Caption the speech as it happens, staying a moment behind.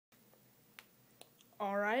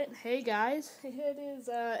Alright, hey guys, it is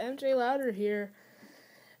MJ Louder here,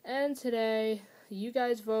 and today you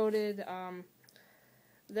guys voted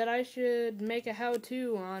that I should make a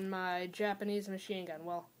how-to on my Japanese machine gun.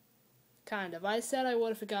 Well, kind of. I said I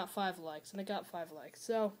would if it got 5 likes, and it got 5 likes,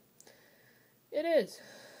 so it is.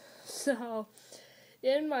 So,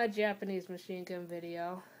 in my Japanese machine gun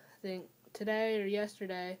video, I think today or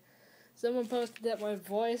yesterday, someone posted that my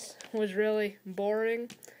voice was really boring.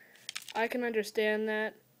 I can understand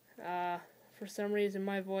that. For some reason,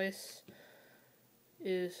 my voice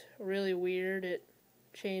is really weird. It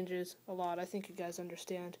changes a lot. I think you guys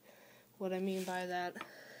understand what I mean by that.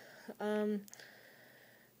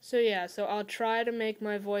 So I'll try to make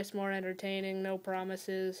my voice more entertaining. No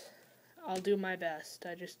promises. I'll do my best.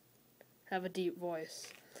 I just have a deep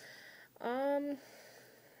voice.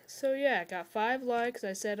 So yeah, I got 5 likes.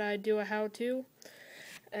 I said I'd do a how-to.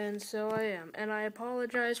 And so I am. And I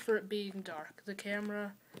apologize for it being dark. The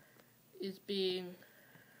camera is being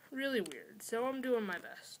really weird. So I'm doing my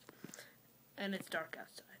best. And it's dark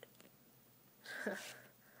outside.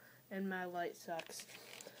 And my light sucks.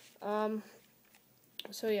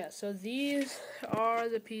 So yeah, so these are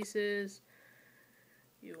the pieces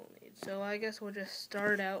you will need. So I guess we'll just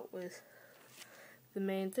start out with the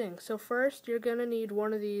main thing. So first, you're going to need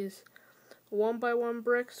one of these 1x1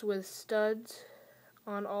 bricks with studs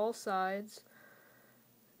on all sides.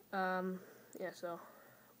 So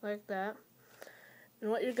like that. And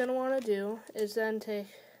what you're going to want to do is then take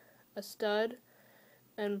a stud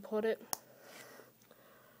and put it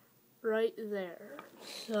right there.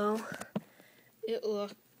 So it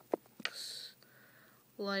looks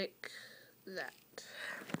like that.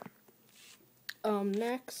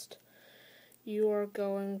 Next, you are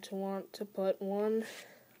going to want to put one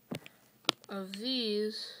of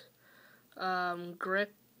these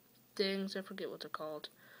grip things, I forget what they're called,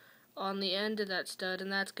 on the end of that stud,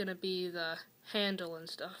 and that's going to be the handle and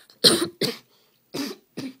stuff.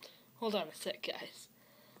 Hold on a sec, guys.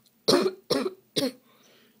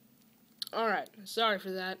 Alright, sorry for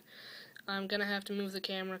that. I'm going to have to move the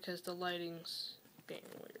camera because the lighting's being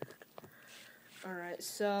weird. Alright,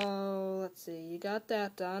 so let's see, you got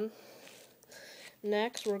that done.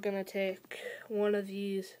 Next, we're going to take one of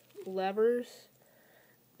these levers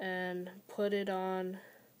and put it on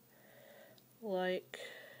like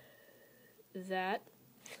that.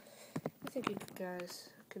 I think you guys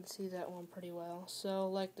can see that one pretty well. So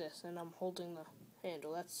like this, and I'm holding the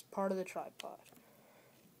handle. That's part of the tripod.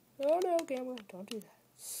 Oh no, camera, don't do that.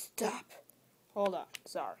 Stop. Hold on,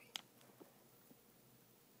 sorry.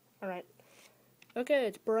 Alright. Okay,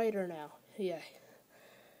 it's brighter now. Yay.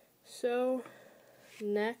 So,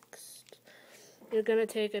 next, you're going to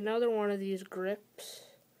take another one of these grips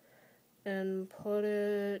and put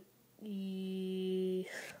it,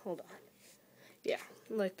 hold on, yeah,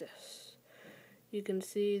 like this. You can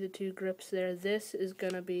see the 2 grips there. This is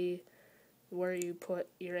going to be where you put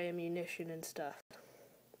your ammunition and stuff.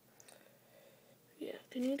 Yeah,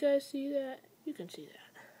 can you guys see that? You can see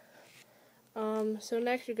that. So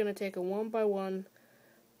next you're going to take a 1x1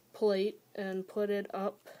 plate and put it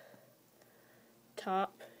up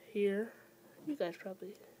top here. You guys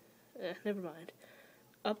probably, never mind.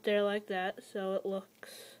 Up there like that, so it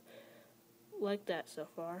looks like that so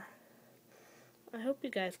far. I hope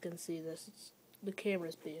you guys can see this. The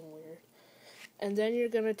camera's being weird. And then you're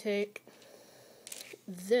going to take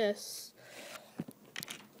this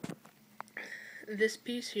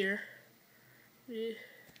piece here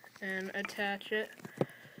and attach it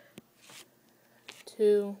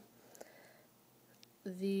to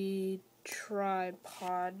the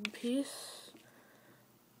tripod piece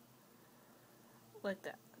like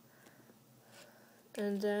that.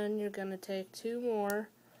 And then you're going to take 2 more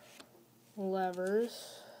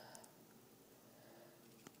levers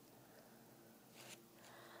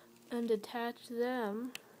and attach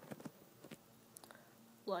them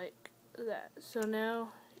like that. So now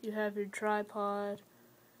you have your tripod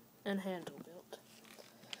and handle built.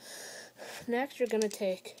 Next, you're going to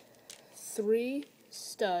take 3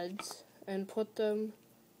 studs and put them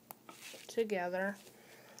together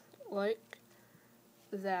like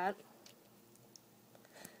that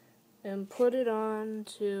and put it on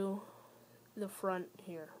to the front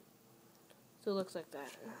here. So it looks like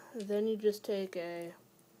that. Then you just take a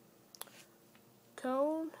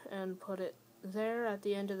cone and put it there at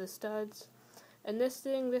the end of the studs. And this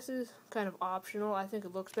is kind of optional. I think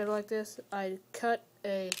it looks better like this. I cut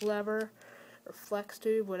a lever or flex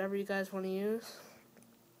tube, whatever you guys want to use,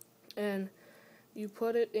 and you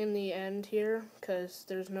put it in the end here because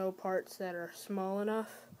there's no parts that are small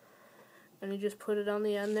enough, and you just put it on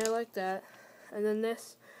the end there like that. And then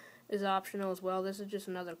this is optional as well. This is just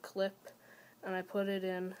another clip, and I put it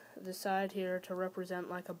in the side here to represent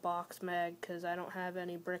like a box mag because I don't have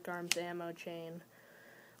any Brick Arms ammo chain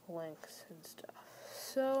links and stuff.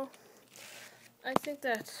 So I think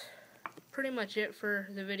that's pretty much it for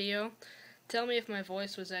the video. Tell me if my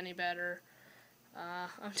voice was any better.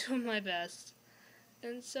 I'm doing my best.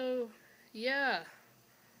 And so, yeah,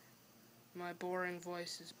 my boring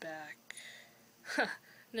voice is back.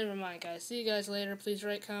 Never mind, guys. See you guys later. Please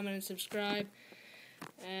rate, comment, and subscribe.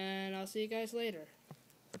 And I'll see you guys later.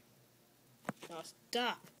 Now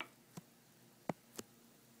stop.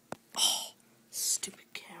 Oh,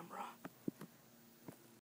 stupid camera.